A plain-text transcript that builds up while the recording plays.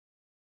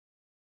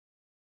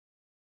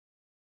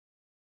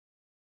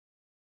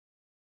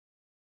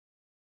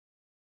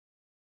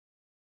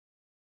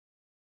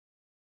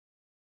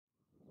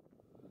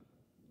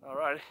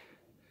Alrighty,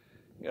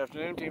 good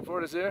afternoon, Team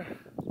Fortis here.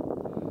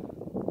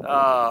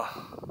 Let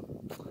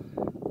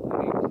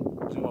me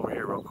zoom over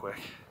here real quick.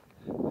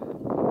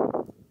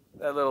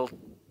 That little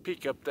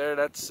peak up there,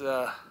 that's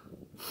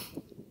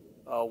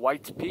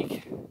White's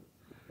Peak.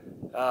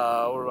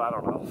 We're, I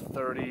don't know,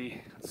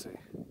 30, let's see,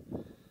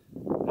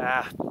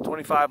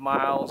 25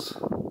 miles,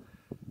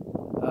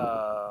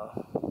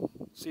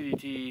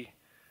 CDT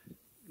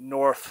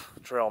north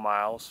trail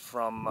miles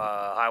from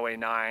Highway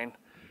 9,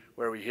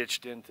 where we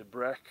hitched into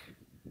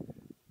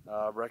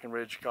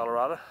Breckenridge,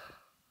 Colorado.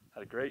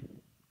 Had a great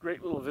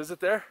little visit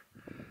there.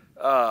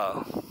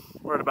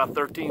 We're at about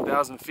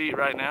 13,000 feet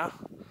right now.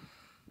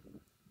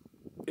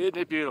 Isn't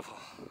it beautiful?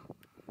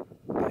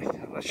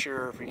 I'm not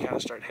sure if we kind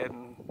of start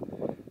heading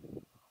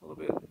a little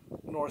bit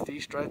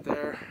northeast right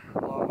there.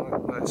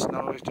 Along the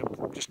snow,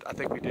 just I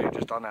think we do,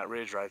 just on that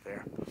ridge right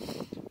there.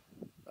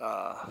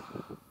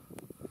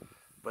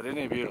 But isn't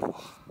it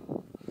beautiful?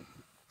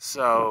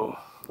 So,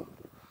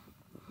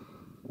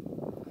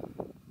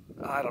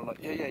 I don't know.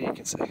 Yeah, you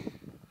can see.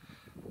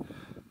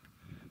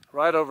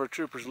 Right over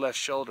Trooper's left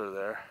shoulder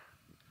there.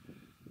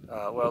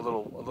 Well, a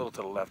little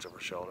to the left of her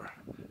shoulder.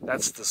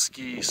 That's the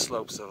ski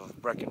slopes of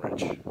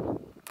Breckenridge.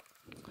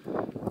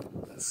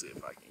 Let's see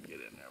if I can get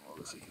in there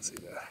more so you can see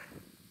that.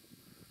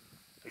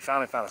 We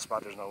finally found a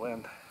spot there's no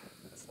wind.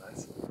 That's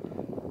nice.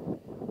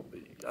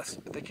 But I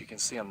think you can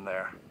see them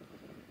there.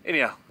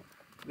 Anyhow,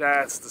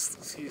 that's the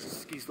ski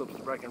slopes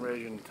of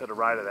Breckenridge, and to the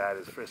right of that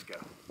is Frisco.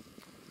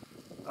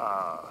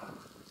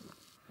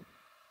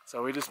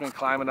 So we just been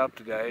climbing up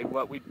today.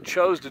 What we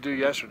chose to do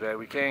yesterday,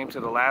 we came to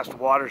the last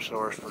water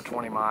source for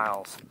 20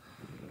 miles.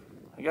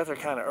 We got there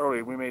kind of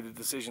early. We made the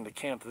decision to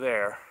camp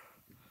there.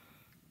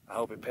 I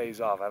hope it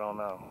pays off. I don't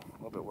know. I'm a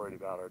little bit worried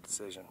about our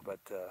decision. But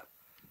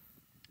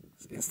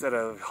instead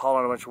of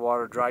hauling a bunch of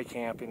water, dry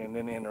camping, and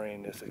then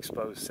entering this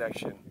exposed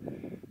section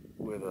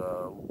with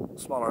a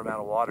smaller amount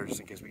of water just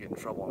in case we get in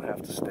trouble and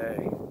have to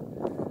stay,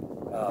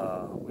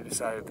 we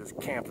decided to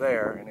camp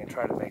there and then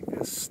try to make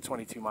this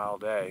 22-mile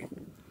day.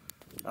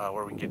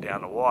 Where we can get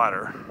down to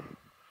water.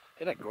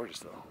 Isn't that gorgeous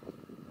though?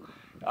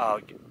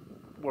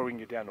 Where we can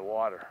get down to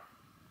water.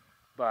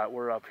 But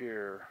we're up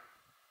here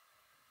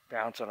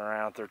bouncing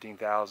around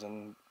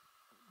 13,000,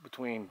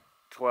 between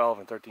 12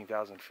 and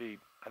 13,000 feet.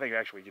 I think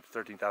actually we get to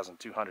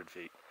 13,200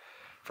 feet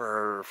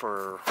for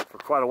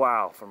quite a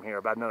while from here,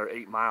 about another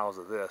 8 miles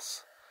of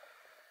this.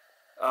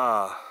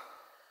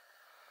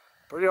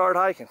 Pretty hard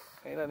hiking.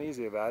 Ain't nothing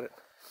easy about it.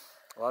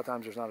 A lot of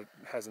times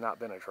has not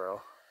been a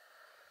trail.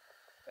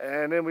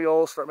 And then we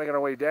all start making our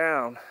way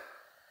down,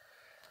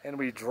 and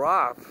we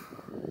drop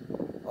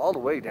all the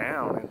way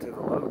down into the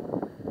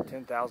low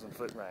 10,000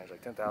 foot range,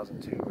 like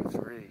 10,002 or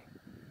 3.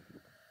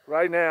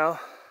 Right now,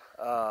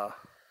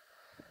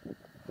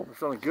 we're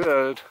feeling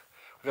good.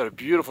 We've had a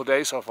beautiful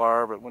day so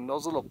far, but when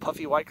those little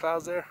puffy white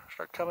clouds there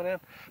start coming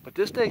in, but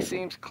this day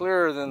seems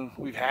clearer than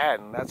we've had,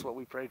 and that's what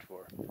we prayed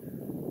for,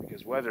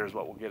 because weather is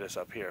what will get us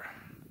up here,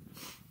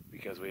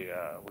 because we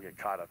get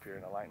caught up here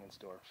in the lightning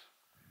storms.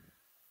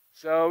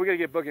 So we gotta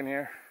get booking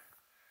here.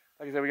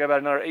 Like I said, we got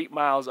about another 8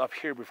 miles up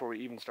here before we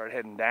even start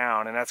heading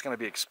down, and that's gonna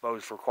be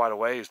exposed for quite a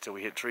ways till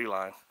we hit tree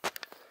line.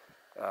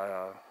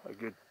 A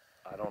good,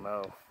 I don't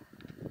know,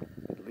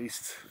 at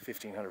least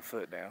 1,500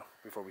 foot now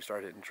before we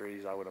start hitting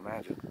trees, I would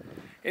imagine.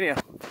 Anyhow,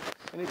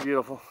 isn't it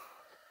beautiful?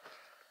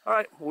 All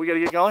right, well, we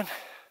gotta get going.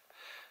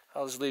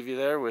 I'll just leave you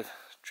there with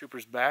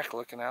Trooper's back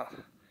looking out.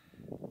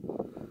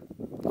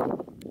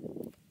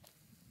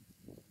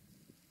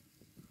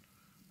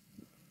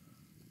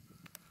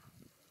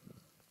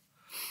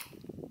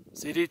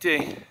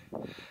 CDT,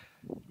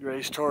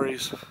 Grace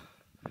Torreys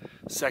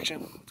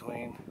section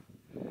between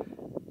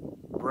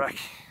Breck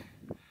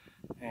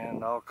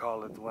and I'll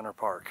call it the Winter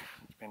Park,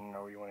 depending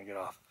on where you want to get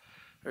off.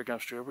 Here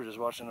comes Trooper, just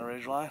watching the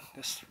ridge line,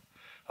 just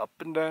up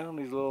and down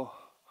these little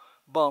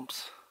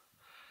bumps.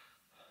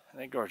 Ain't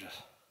they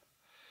gorgeous?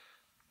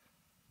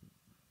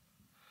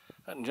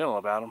 Nothing gentle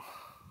about them.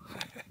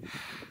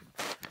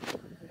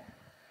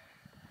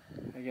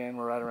 Again,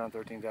 we're right around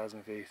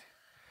 13,000 feet.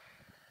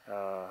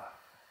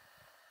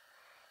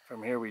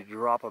 From here we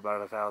drop about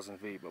 1,000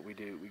 feet, but we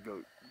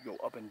go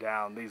up and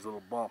down these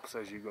little bumps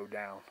as you go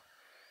down.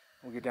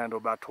 We'll get down to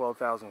about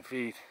 12,000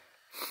 feet,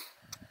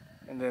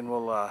 and then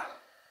we'll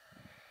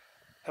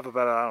have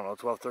about, I don't know,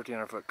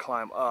 1,300 foot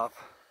climb up,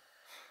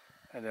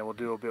 and then we'll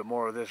do a bit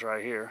more of this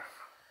right here,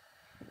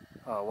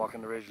 walking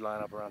the ridge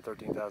line up around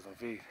 13,000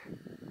 feet.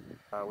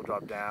 We'll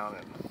drop down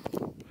and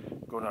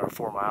go another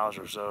 4 miles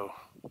or so,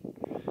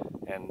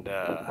 and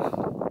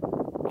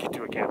get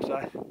to a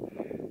campsite,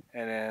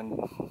 and then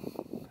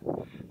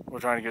we're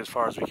trying to get as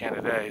far as we can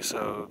today,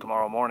 so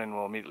tomorrow morning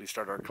we'll immediately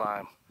start our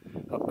climb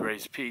up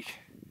Gray's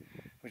Peak,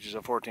 which is a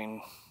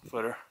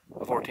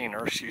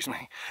 14-er, excuse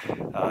me,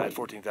 at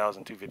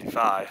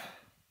 14,255.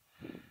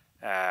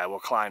 We'll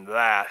climb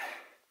that,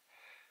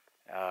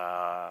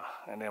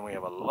 and then we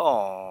have a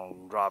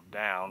long drop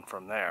down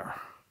from there.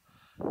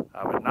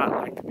 I would not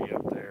like to be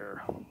up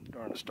there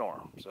during a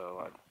storm, so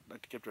I'd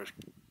like to get there as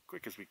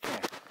quick as we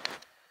can.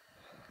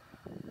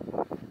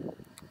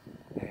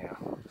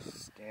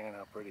 scan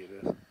how pretty it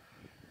is.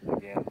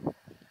 Again,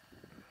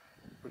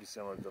 pretty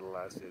similar to the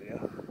last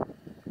video.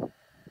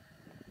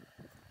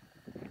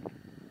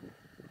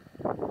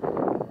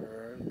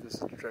 This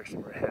is the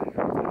direction we're headed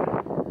right there.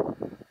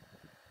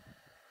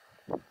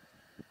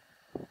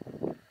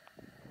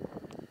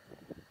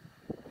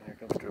 And here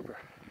comes Trooper.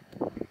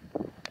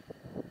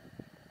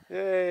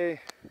 Yay!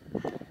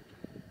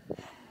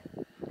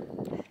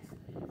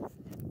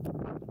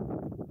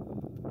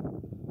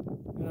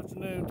 Good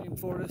afternoon, Team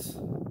Fortis.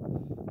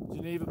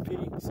 Geneva Peak,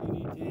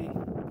 CDT.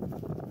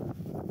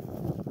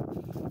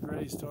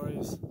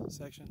 Torreys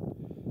section.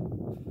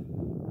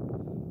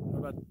 We're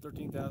about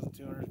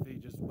 13,200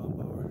 feet, just a bump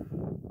over.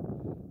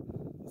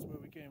 That's where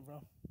we came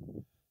from.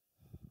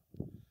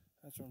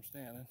 That's where I'm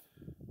standing.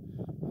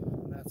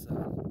 On that side.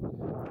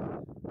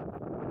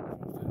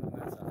 On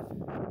that side.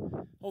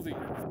 Hopefully,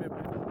 it's a bit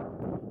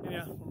windy.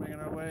 Yeah, we're making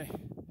our way.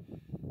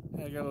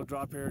 I got a little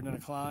drop here, and then a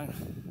climb,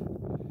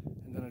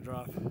 and then a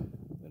drop.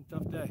 Been a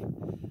tough day.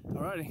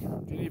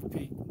 Alrighty, Geneva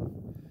Peak,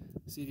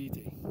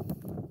 CDT.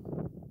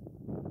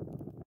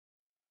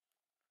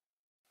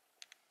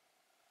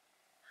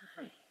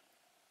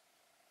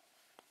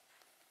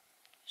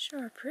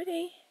 Sure are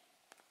pretty.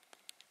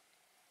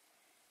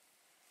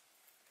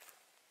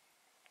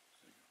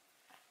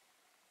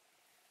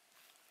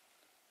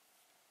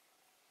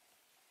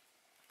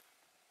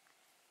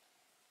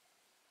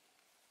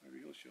 Maybe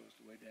you'll show us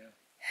the way down.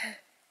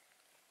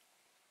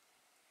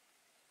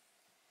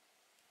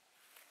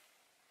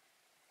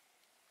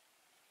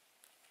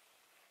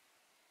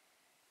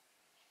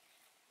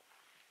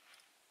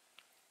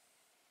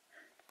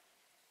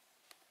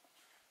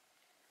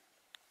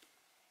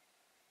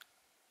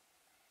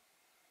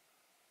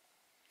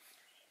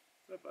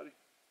 What's up, buddy?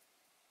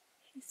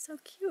 He's so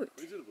cute.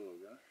 He's a little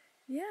guy.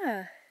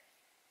 Yeah.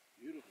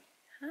 Beautiful.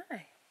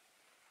 Hi.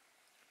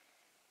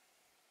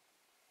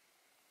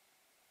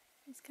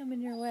 He's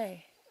coming your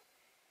way.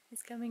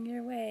 He's coming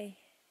your way.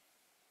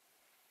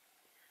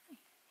 Hi.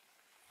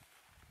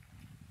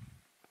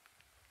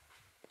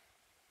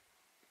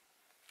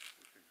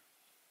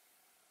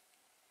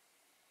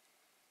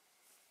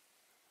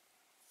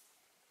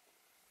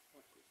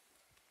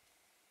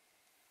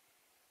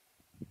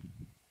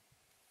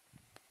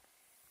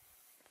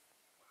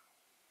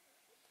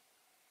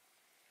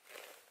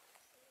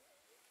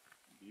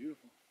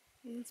 Beautiful.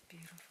 It is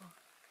beautiful.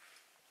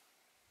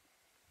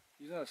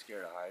 He's not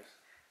scared of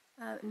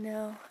heights.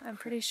 No, I'm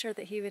pretty sure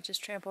that he would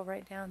just trample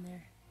right down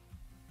there.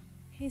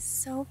 He's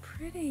so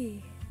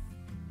pretty.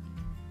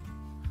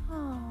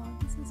 Oh,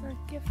 this is our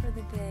gift for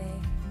the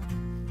day.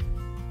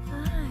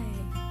 Hi.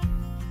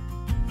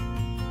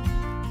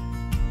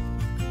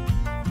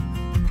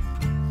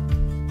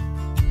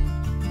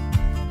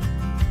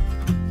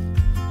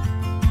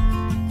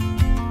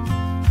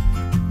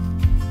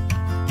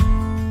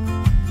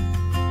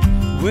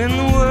 When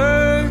the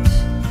words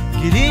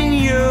get in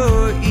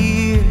your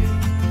ear,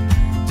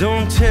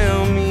 don't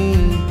tell me,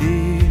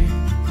 dear,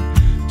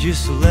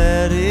 just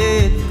let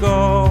it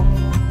go.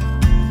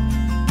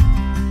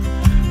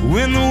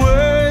 When the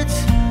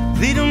words,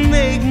 they don't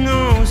make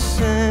no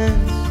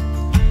sense,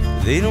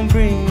 they don't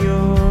bring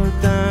your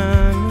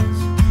diamonds,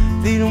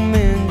 they don't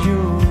mend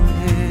your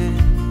head.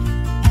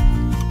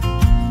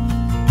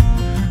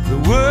 The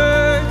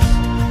words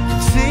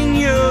that sing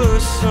your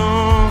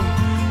song,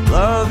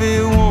 love,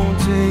 it won't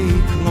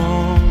take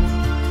long,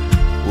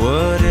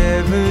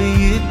 whatever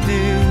you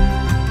do.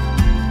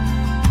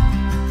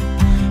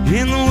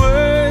 And the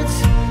words,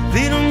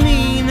 they don't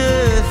mean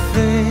a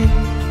thing,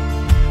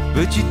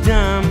 but your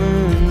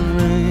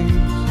diamond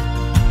rings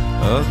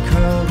are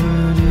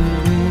covered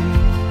in ink.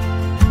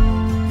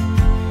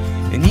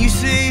 And you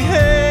say,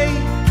 hey,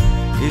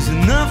 is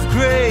enough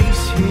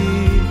grace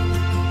here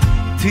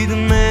to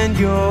demand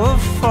your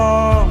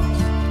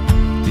faults,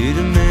 to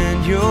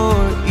demand your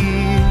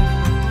ear.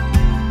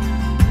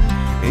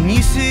 And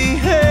you say,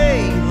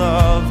 hey,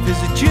 love,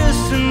 is it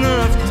just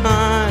enough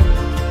time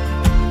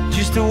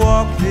just to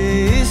walk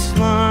this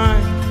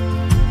line,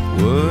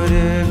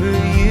 whatever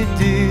you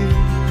do,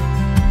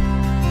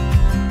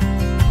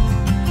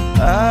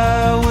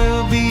 I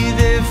will be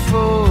there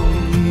for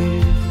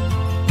you.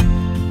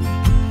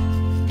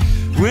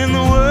 When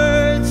the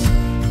words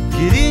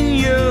get in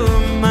your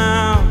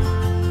mouth,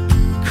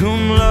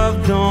 come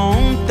love,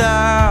 don't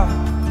doubt,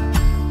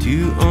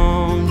 to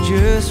own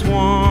just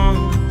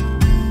one.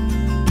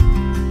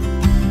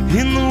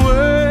 In the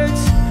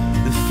words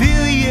that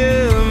fill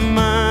your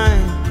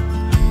mind,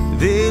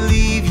 they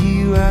leave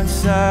you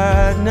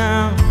outside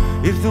now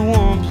if the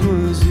warmth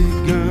was a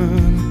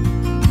gun.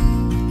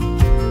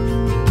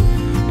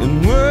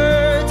 And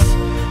words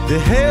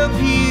that help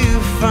you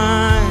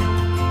find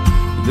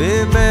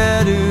the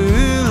better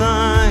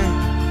line,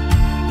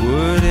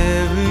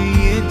 whatever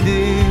you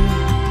do.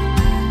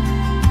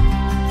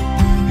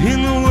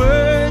 And the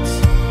words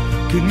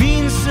could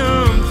mean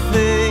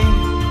something,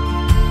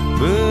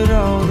 but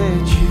all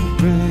that you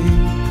bring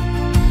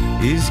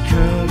is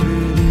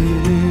covered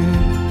in.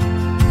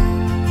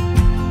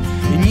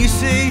 And you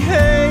say,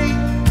 hey,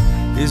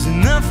 there's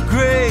enough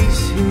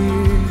grace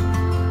here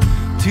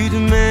to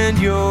demand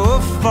your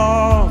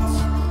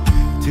faults,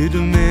 to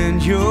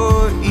demand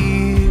your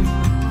ear.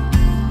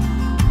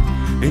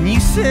 And you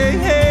say,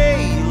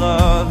 hey,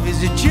 love,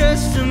 is it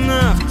just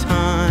enough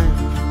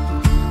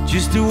time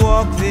just to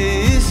walk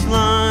this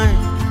line,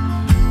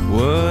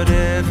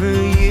 whatever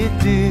you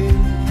do?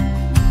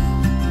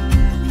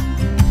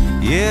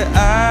 Yeah,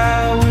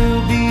 I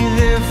will be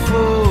there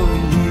for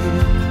you.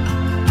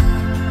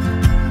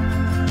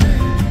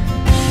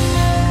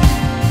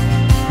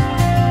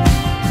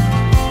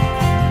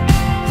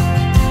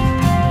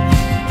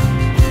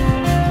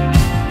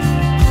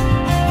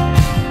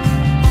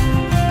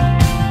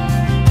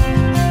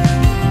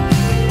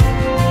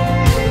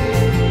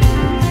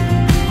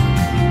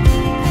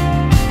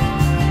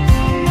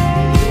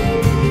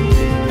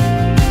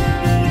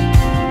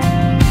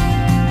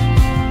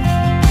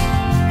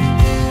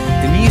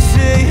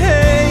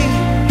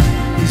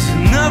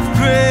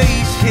 Grace